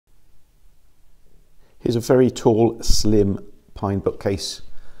Here's a very tall, slim pine bookcase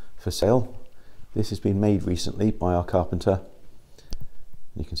for sale. This has been made recently by our carpenter.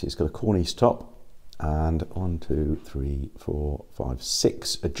 You can see it's got a cornice top and 1, 2, 3, 4, 5,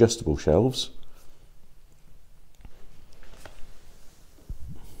 6 adjustable shelves.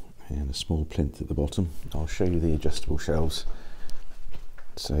 And a small plinth at the bottom. I'll show you the adjustable shelves.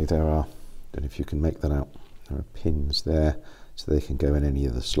 So there are, I don't know if you can make that out, there are pins there so they can go in any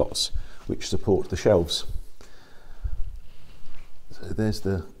of the slots which support the shelves. So there's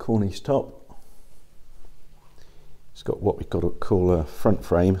the cornice top. It's got what we've got to call a front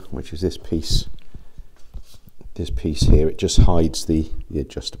frame, which is this piece. This piece here, it just hides the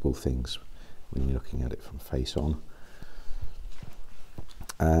adjustable things when you're looking at it from face on.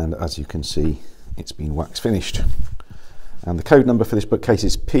 And as you can see, it's been wax finished. And the code number for this bookcase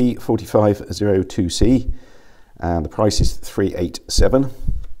is P4502C, and the price is 387.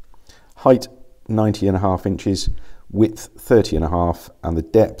 Height 90.5 inches, width 30.5, and the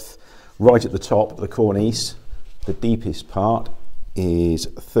depth right at the top, the cornice, the deepest part is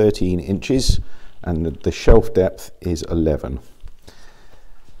 13 inches, and the shelf depth is 11.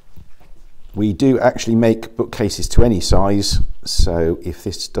 We do actually make bookcases to any size, so if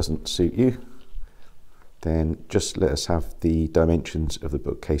this doesn't suit you, then just let us have the dimensions of the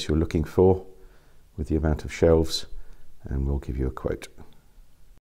bookcase you're looking for with the amount of shelves, and we'll give you a quote.